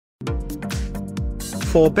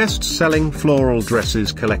4 best-selling floral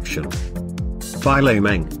dresses collection. By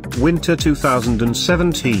Laimeng, Winter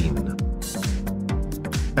 2017.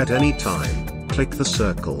 At any time, click the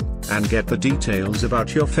circle, and get the details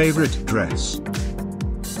about your favorite dress.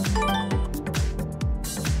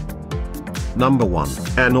 Number 1,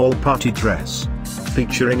 an all-party dress.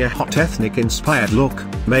 Featuring a hot ethnic-inspired look,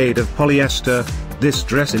 made of polyester, this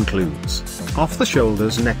dress includes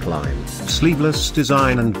off-the-shoulders neckline, sleeveless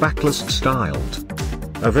design and backless styled.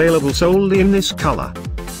 Available solely in this color.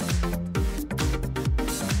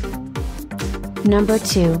 Number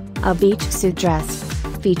 2, a beach suit dress.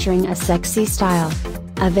 Featuring a sexy style.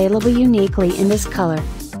 Available uniquely in this color.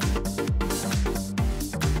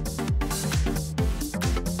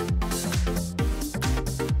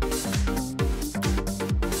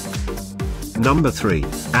 Number 3,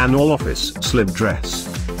 an all-office slim dress.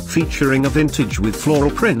 Featuring a vintage with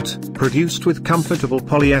floral print, produced with comfortable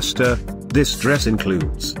polyester, this dress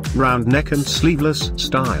includes round neck and sleeveless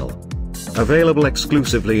style. Available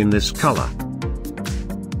exclusively in this color.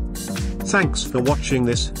 Thanks for watching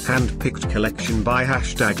this hand-picked collection by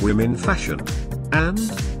 #WomenFashion. And,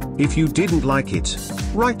 if you didn't like it,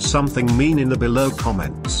 write something mean in the below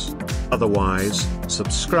comments. Otherwise,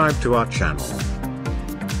 subscribe to our channel.